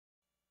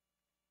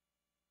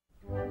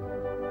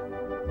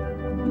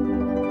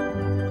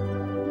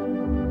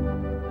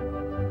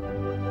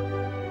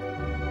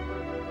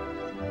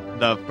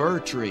The Fir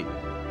Tree.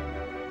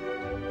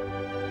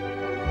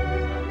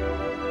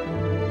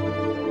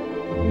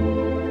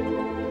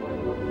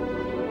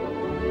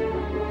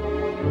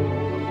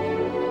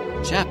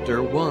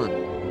 Chapter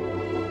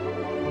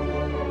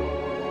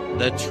 1.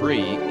 The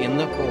Tree in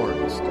the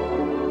Forest.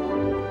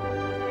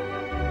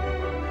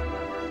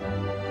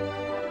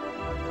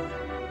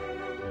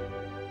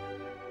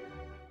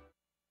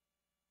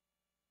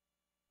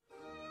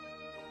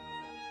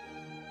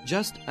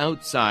 Just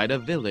outside a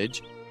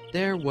village,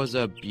 there was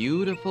a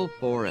beautiful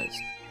forest.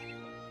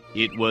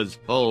 It was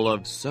full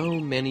of so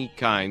many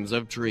kinds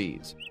of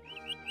trees.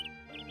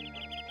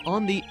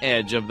 On the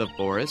edge of the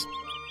forest,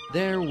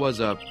 there was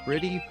a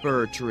pretty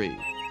fir tree.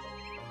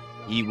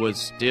 He was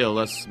still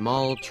a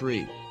small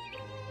tree.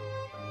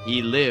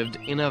 He lived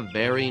in a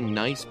very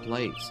nice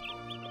place.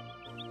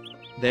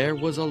 There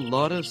was a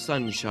lot of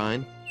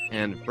sunshine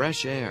and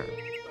fresh air.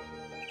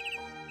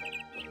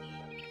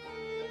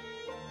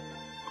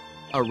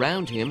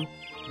 Around him,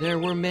 there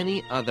were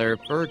many other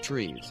fir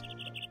trees.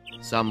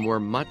 Some were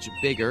much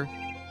bigger,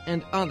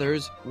 and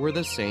others were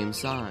the same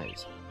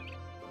size.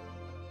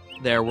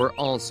 There were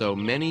also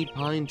many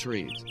pine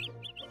trees.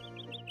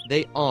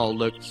 They all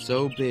looked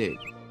so big.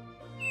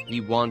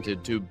 He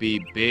wanted to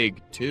be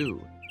big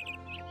too.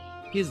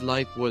 His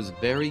life was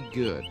very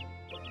good,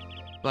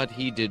 but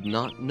he did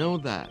not know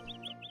that.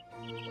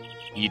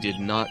 He did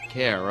not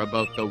care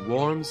about the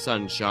warm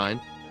sunshine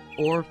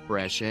or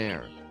fresh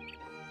air.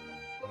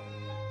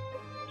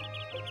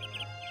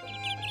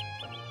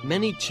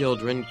 Many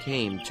children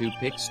came to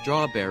pick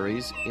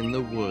strawberries in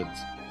the woods.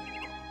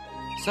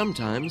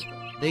 Sometimes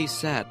they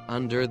sat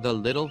under the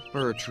little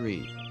fir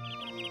tree.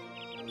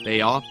 They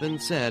often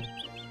said,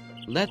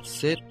 "Let's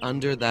sit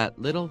under that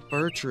little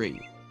fir tree.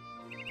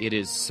 It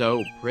is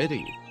so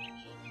pretty."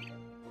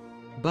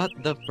 But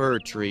the fir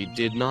tree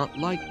did not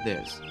like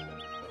this.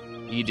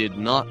 He did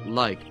not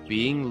like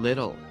being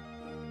little.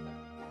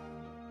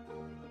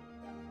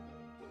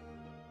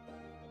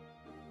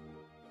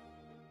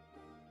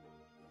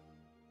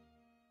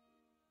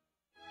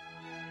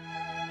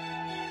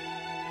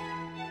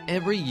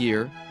 Every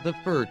year, the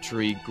fir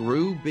tree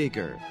grew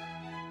bigger,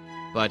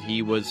 but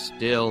he was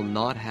still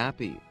not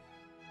happy.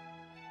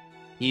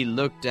 He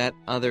looked at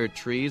other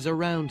trees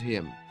around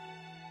him.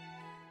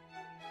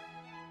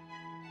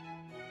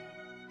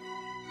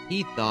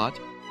 He thought,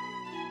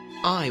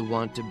 "I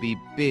want to be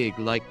big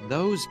like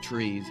those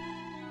trees.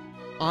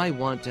 I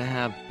want to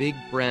have big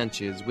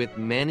branches with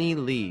many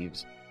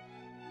leaves.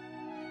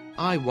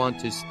 I want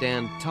to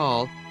stand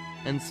tall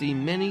and see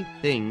many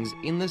things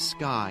in the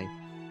sky.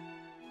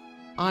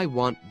 I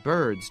want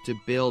birds to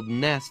build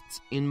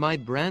nests in my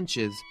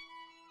branches.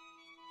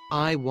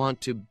 I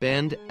want to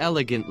bend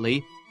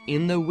elegantly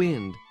in the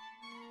wind."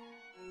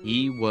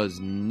 He was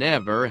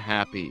never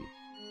happy.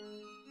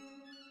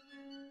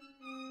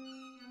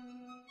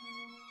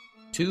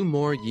 2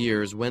 more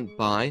years went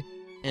by,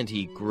 and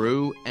he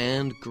grew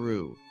and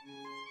grew.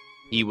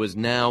 He was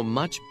now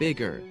much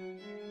bigger.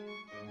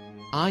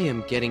 "I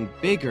am getting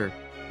bigger,"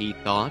 he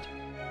thought.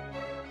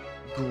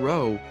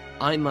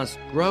 I must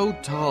grow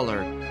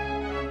taller."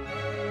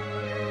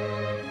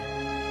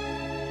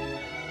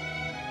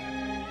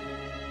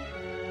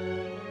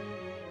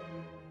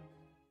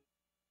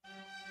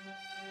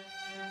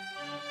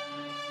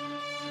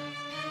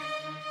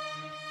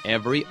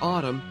 Every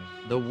autumn,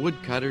 the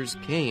woodcutters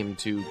came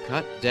to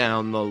cut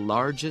down the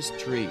largest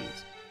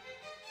trees.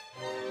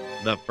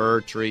 The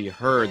fir tree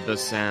heard the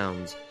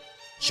sounds.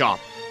 Chop,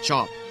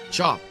 chop,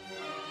 chop.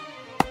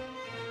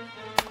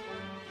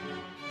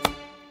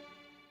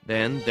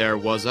 Then there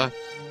was a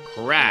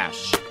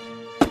crash.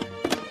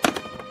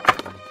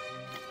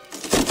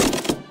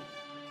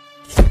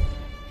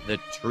 The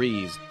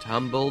trees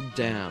tumbled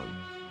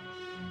down.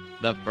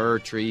 The fir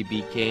tree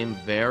became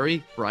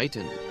very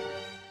frightened.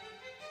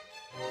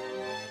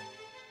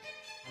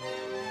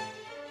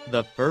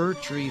 The fir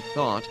tree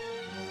thought,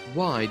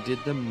 "Why did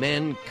the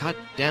men cut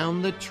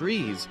down the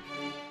trees?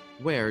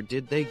 Where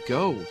did they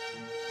go?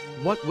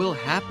 What will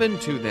happen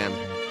to them?"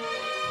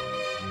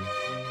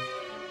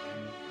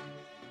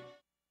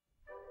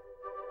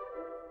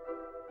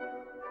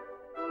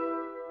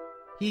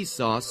 He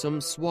saw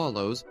some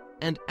swallows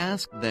and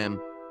asked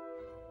them.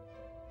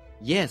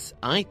 "Yes,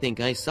 I think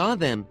I saw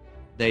them,"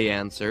 they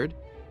answered.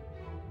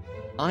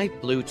 "I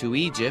flew to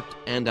Egypt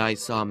and I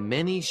saw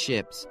many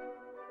ships.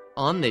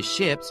 On the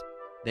ships,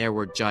 there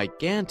were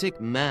gigantic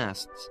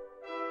masts.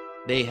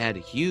 They had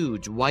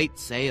huge white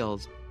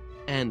sails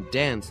and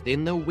danced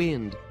in the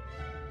wind.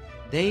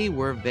 They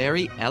were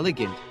very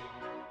elegant.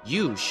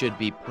 You should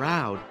be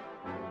proud."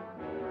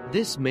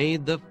 This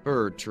made the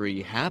fir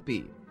tree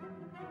happy.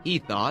 He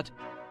thought,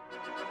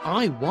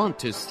 "I want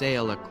to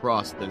sail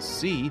across the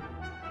sea.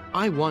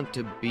 I want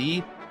to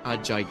be a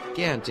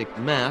gigantic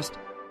mast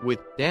with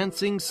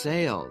dancing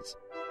sails.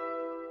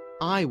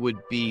 I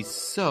would be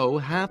so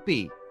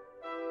happy."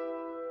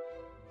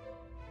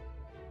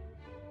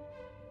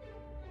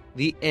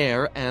 The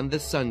air and the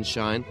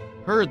sunshine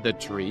heard the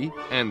tree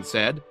and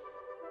said,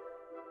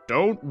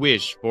 "Don't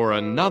wish for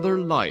another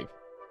life.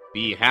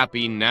 Be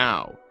happy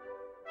now.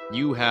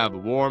 You have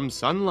warm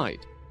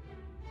sunlight.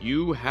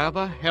 You have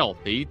a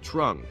healthy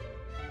trunk."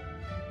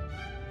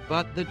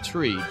 But the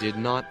tree did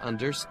not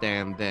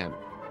understand them.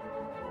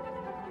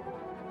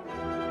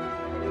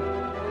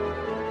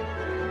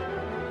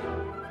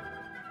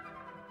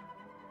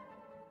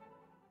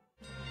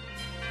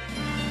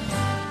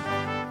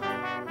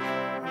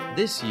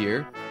 This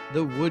year,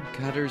 the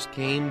woodcutters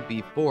came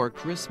before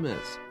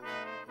Christmas.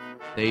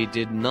 They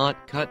did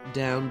not cut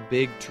down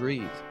big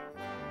trees.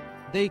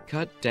 They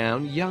cut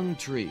down young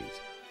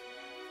trees.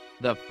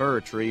 The fir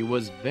tree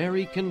was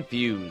very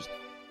confused.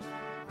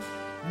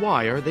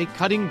 Why are they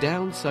cutting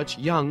down such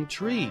young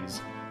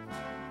trees?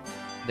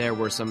 There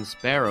were some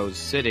sparrows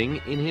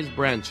sitting in his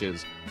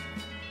branches.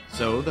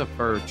 So the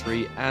fir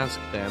tree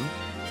asked them,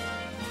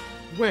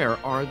 "Where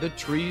are the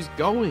trees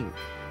going?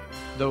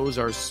 Those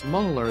are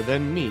smaller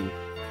than me.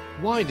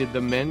 Why did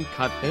the men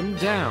cut them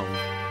down?"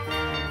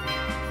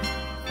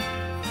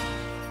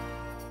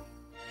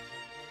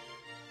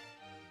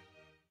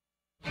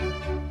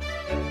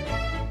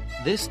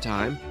 This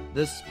time,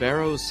 the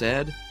sparrow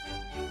said,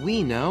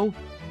 "We know.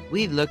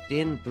 We looked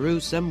in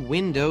through some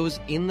windows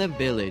in the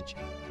village.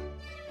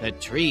 The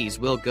trees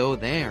will go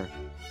there.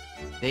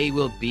 They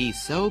will be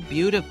so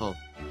beautiful.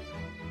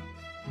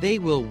 They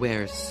will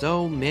wear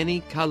so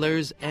many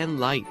colors and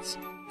lights.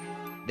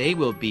 They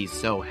will be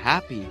so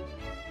happy.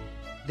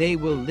 They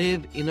will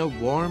live in a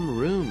warm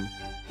room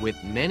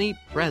with many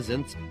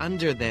presents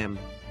under them."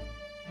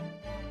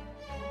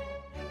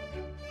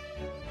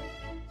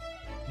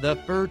 The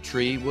fir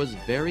tree was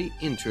very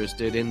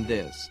interested in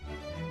this.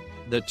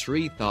 The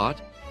tree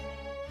thought,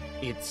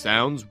 "It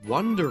sounds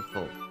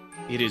wonderful.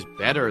 It is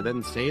better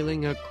than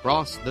sailing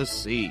across the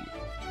sea.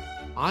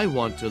 I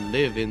want to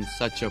live in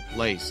such a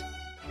place.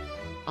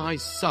 I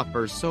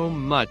suffer so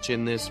much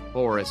in this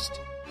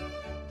forest.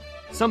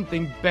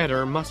 Something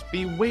better must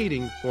be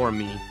waiting for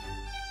me."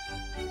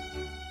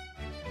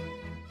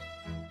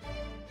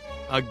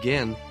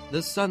 Again,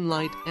 the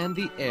sunlight and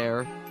the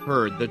air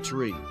heard the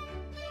tree.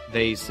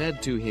 They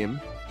said to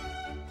him,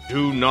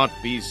 "Do not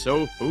be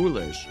so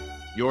foolish.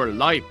 Your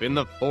life in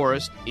the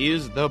forest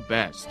is the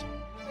best.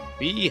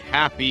 Be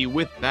happy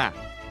with that."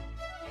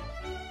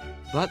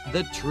 But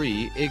the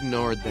tree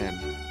ignored them.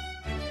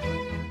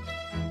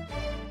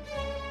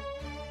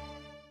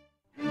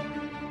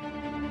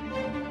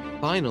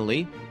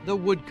 Finally, the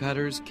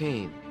woodcutters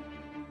came.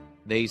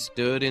 They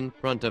stood in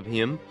front of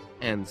him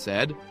and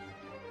said,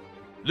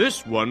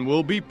 "This one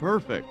will be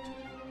perfect."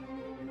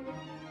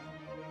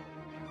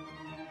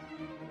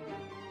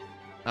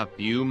 A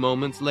few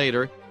moments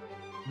later,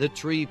 the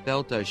tree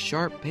felt a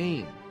sharp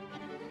pain.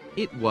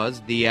 It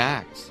was the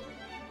axe.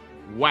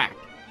 Whack,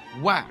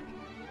 whack,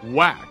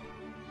 whack.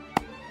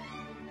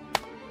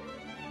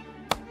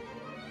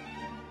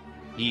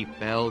 He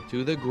fell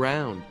to the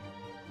ground.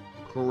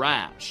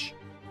 Crash.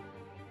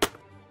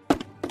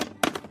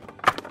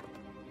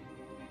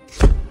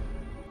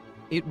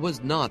 It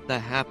was not the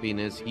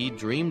happiness he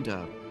dreamed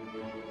of.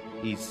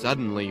 He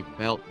suddenly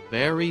felt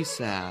very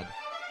sad.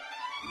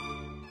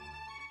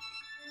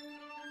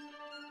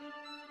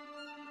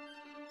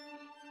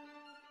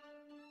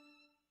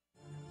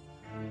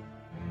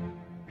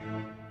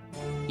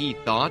 He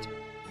thought,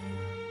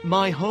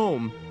 "My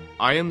home!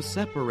 I am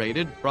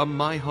separated from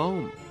my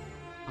home.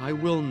 I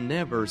will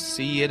never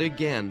see it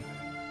again.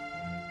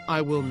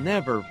 I will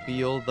never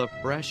feel the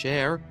fresh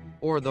air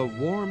or the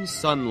warm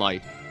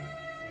sunlight.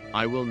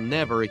 I will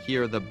never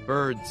hear the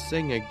birds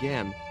sing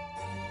again.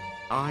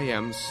 I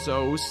am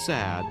so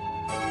sad."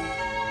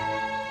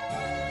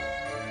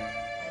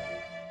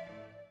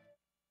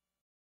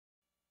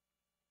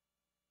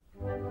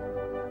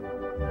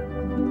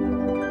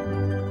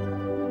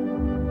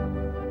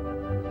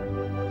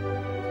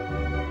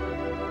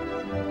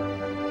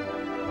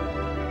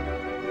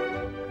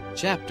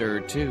 Chapter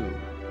 2.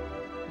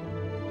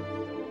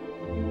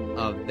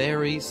 A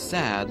Very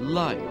Sad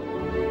Life.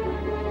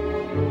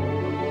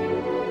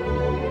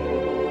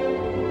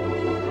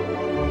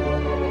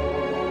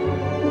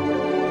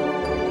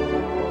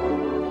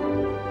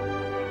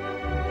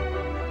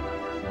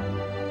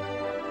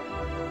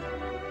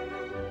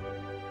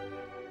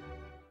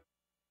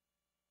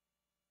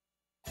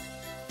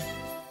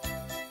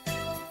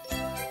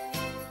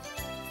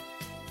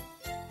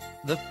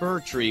 The fir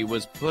tree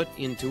was put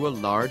into a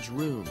large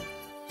room.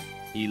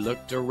 He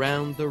looked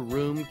around the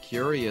room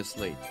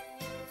curiously.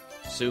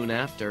 Soon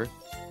after,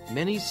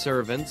 many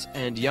servants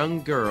and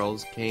young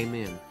girls came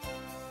in.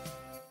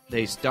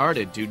 They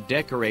started to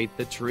decorate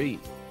the tree.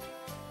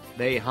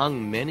 They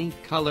hung many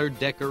colored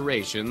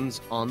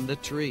decorations on the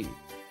tree.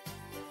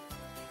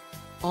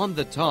 On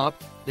the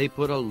top, they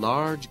put a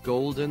large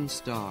golden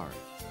star.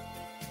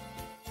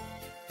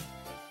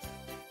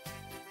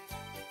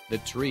 The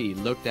tree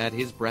looked at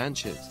his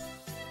branches.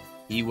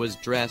 He was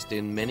dressed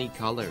in many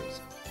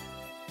colors.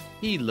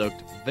 He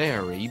looked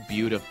very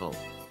beautiful.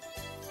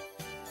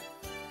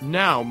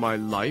 "Now my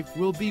life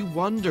will be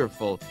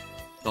wonderful,"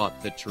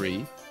 thought the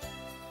tree.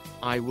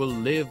 "I will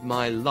live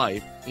my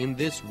life in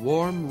this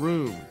warm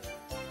room."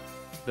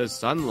 The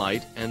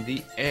sunlight and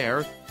the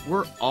air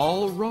were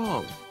all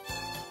wrong.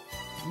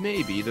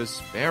 Maybe the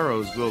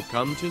sparrows will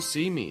come to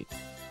see me.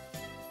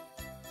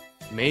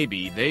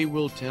 Maybe they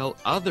will tell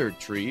other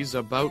trees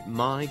about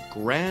my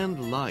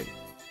grand life.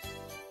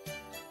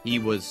 He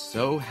was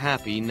so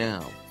happy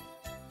now.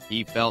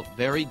 He felt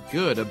very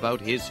good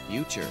about his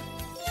future.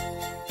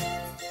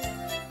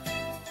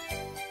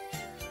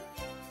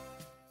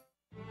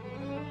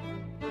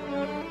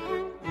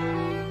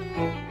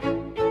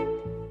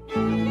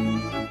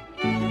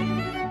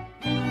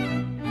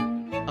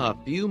 A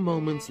few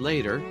moments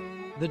later,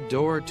 the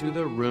door to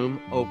the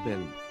room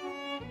opened.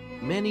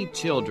 Many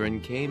children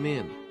came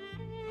in.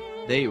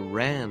 They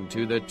ran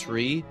to the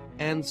tree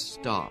and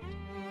stopped.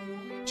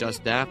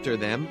 Just after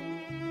them,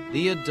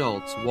 the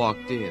adults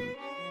walked in.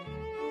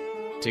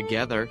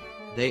 Together,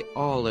 they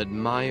all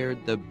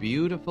admired the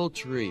beautiful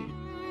tree.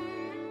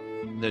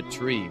 The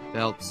tree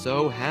felt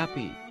so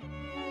happy.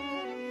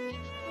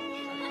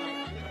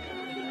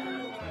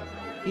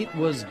 It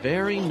was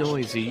very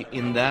noisy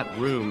in that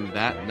room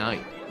that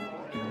night.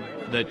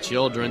 The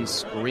children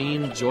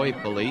screamed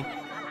joyfully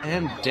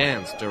and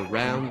danced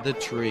around the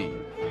tree.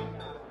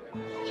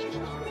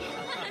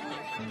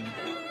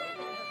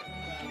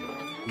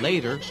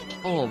 Later,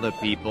 all the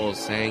people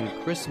sang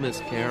Christmas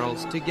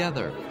carols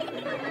together.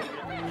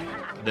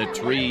 The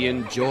tree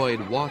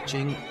enjoyed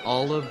watching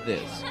all of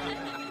this.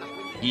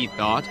 He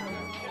thought,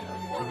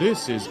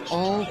 "This is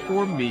all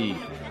for me.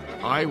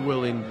 I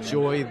will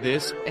enjoy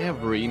this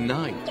every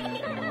night."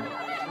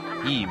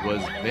 He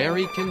was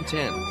very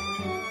content.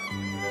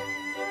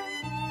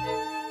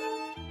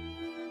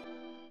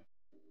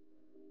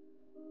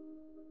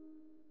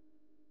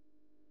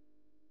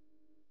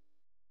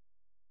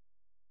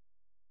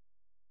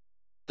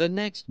 The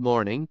next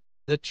morning,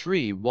 the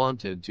tree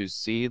wanted to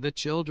see the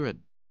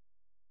children,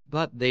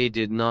 but they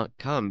did not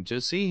come to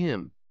see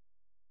him.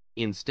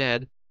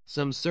 Instead,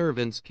 some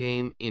servants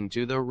came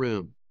into the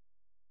room.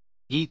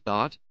 He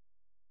thought,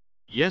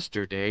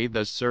 "Yesterday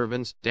the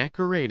servants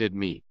decorated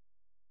me.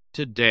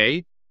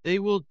 Today they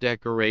will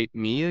decorate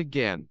me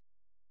again."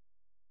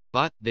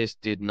 But this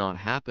did not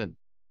happen.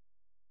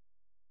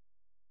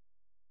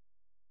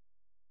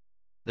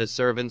 The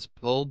servants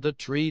pulled the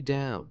tree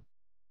down.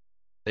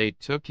 They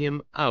took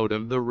him out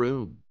of the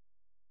room.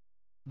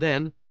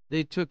 Then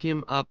they took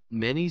him up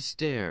many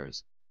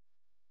stairs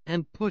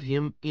and put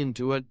him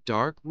into a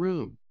dark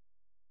room.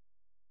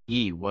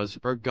 He was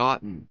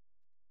forgotten.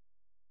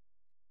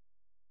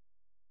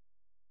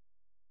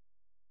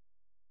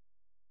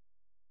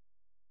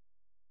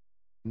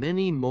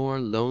 Many more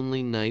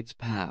lonely nights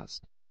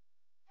passed.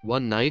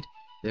 One night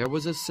there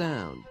was a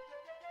sound.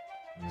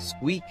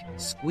 Squeak,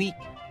 squeak.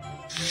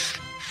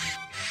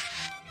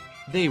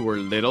 They were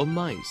little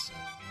mice.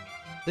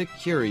 The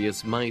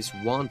curious mice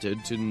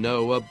wanted to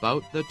know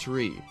about the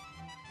tree.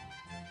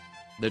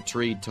 The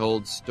tree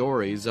told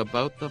stories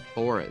about the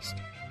forest.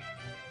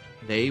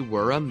 They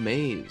were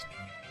amazed.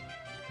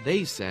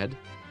 They said,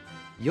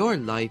 "Your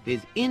life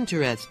is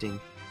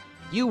interesting.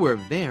 You were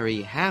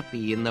very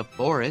happy in the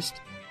forest."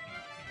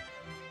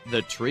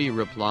 The tree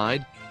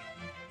replied,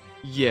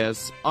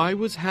 "Yes, I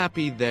was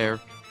happy there,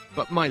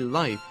 but my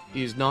life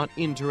is not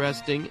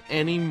interesting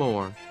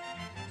anymore."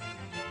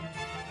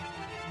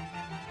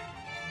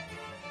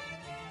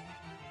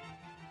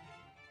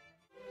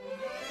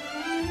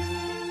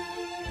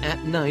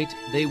 At night,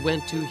 they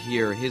went to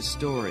hear his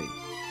story.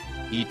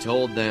 He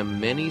told them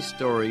many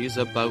stories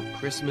about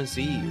Christmas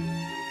Eve.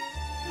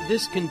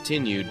 This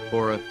continued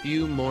for a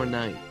few more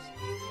nights.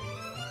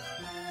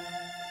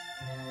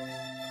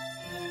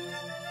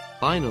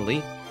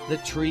 Finally, the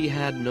tree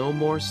had no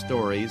more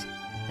stories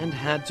and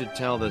had to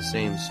tell the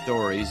same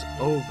stories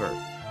over.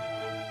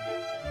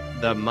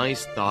 The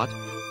mice thought,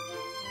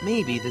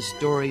 "Maybe the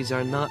stories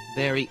are not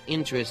very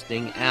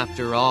interesting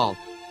after all."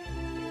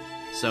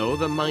 So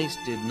the mice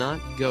did not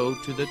go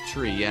to the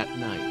tree at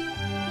night.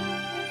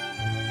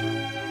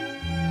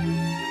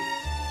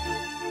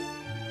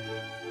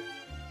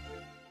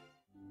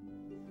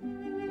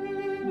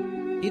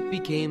 It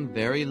became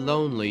very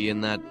lonely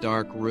in that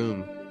dark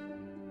room.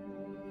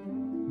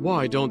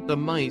 "Why don't the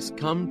mice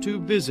come to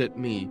visit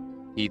me?"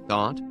 he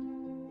thought.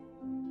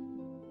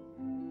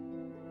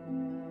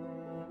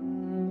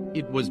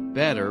 It was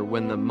better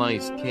when the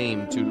mice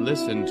came to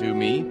listen to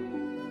me.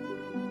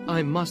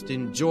 I must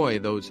enjoy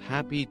those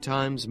happy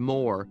times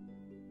more.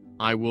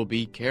 I will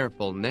be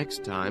careful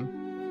next time.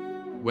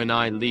 When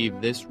I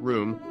leave this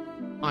room,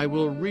 I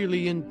will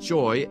really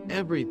enjoy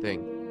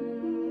everything.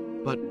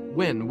 But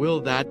when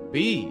will that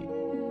be?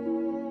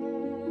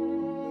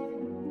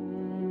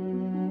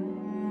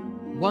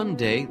 One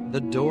day,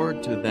 the door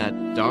to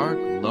that dark,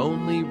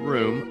 lonely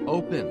room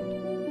opened.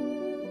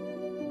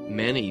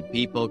 Many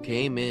people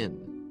came in.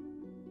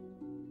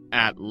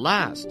 "At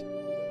last,"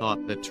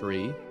 thought the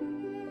tree,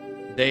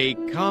 "they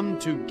come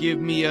to give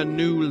me a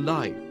new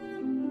life."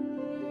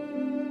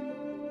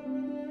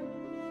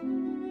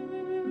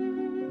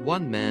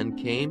 One man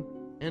came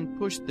and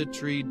pushed the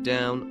tree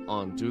down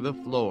onto the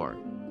floor.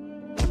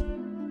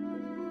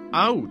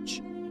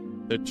 Ouch!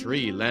 The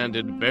tree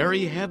landed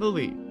very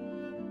heavily.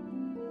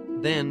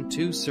 Then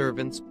two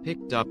servants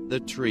picked up the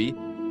tree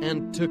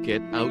and took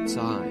it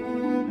outside.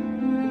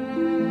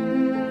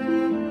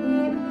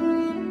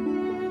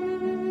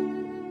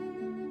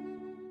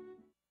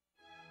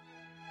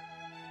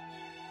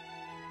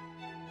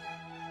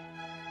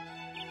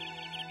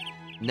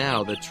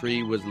 Now the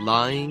tree was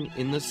lying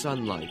in the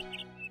sunlight.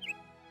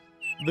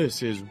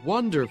 "This is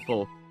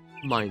wonderful!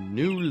 My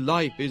new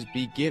life is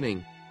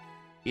beginning.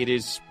 It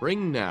is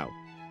spring now.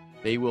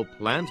 They will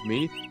plant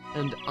me,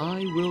 and I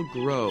will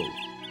grow."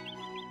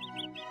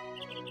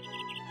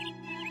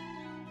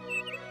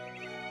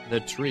 The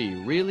tree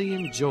really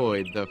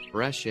enjoyed the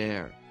fresh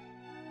air.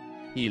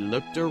 He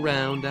looked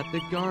around at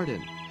the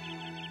garden.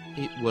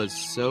 It was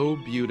so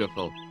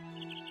beautiful.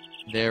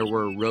 There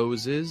were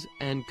roses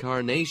and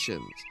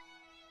carnations.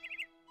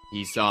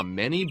 He saw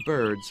many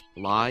birds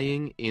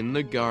flying in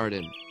the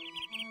garden.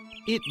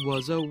 It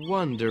was a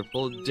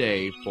wonderful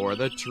day for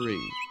the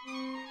tree.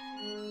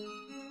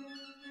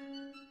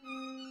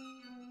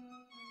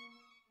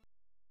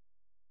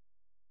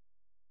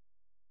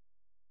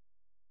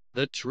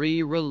 The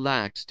tree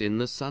relaxed in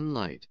the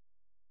sunlight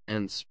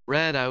and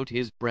spread out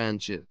his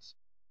branches.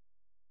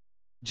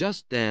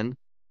 Just then,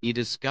 he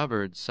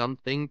discovered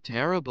something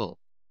terrible.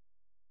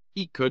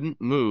 He couldn't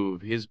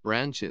move his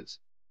branches.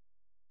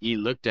 He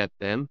looked at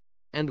them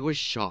and was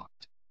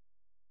shocked.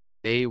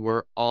 They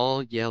were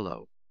all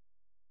yellow.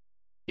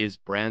 His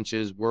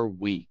branches were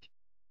weak.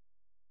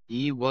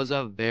 He was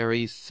a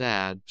very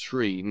sad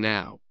tree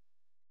now.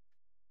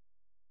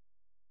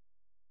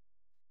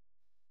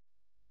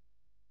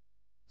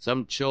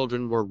 Some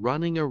children were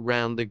running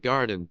around the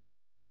garden.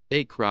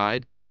 They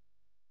cried,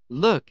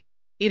 "Look,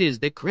 it is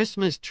the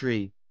Christmas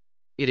tree.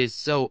 It is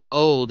so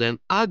old and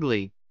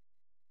ugly.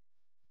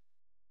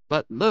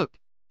 But look,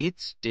 it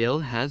still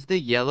has the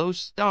yellow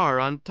star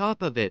on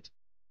top of it."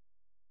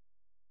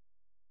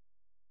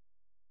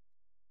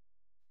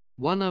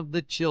 One of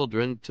the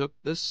children took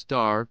the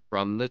star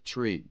from the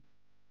tree.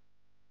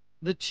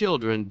 The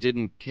children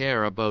didn't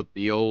care about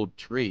the old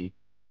tree.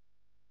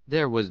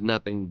 There was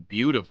nothing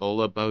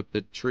beautiful about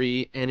the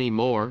tree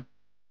anymore.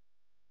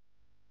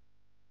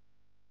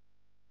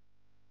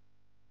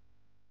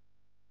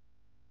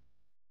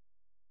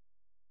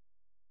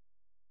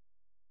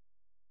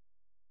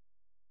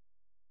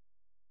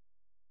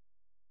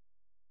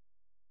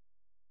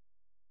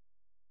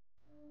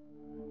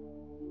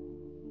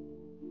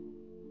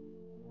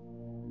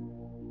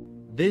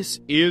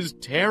 "This is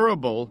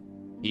terrible,"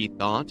 he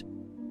thought.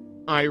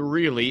 "I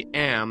really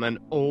am an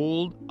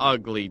old,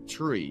 ugly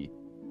tree.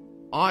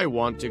 I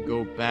want to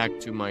go back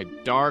to my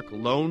dark,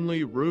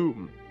 lonely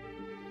room.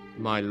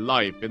 My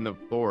life in the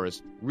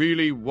forest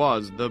really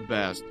was the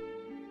best.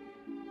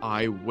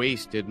 I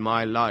wasted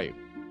my life.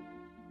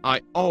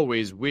 I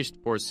always wished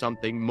for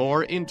something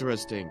more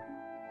interesting.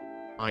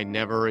 I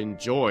never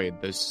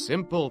enjoyed the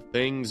simple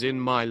things in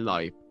my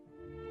life.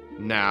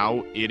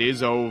 Now it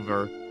is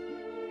over.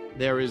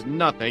 There is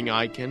nothing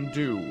I can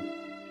do."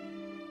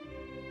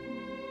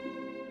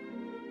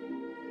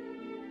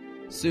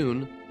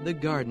 Soon the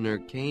gardener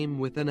came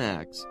with an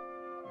axe.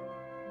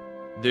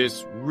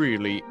 "This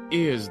really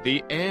is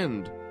the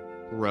end,"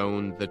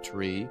 groaned the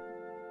tree.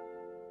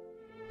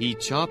 He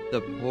chopped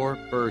the poor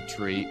fir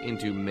tree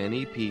into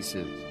many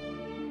pieces.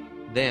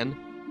 Then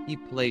he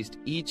placed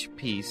each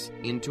piece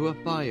into a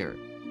fire.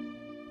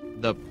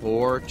 The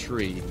poor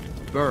tree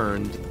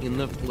burned in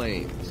the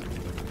flames.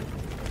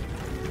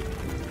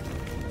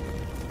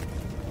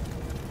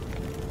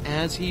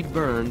 As he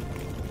burned,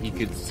 he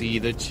could see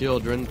the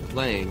children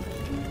playing.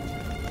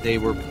 They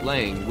were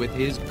playing with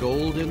his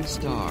golden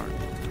star.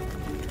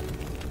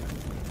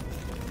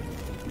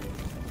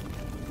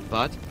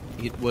 But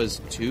it was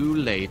too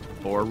late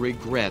for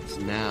regrets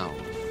now.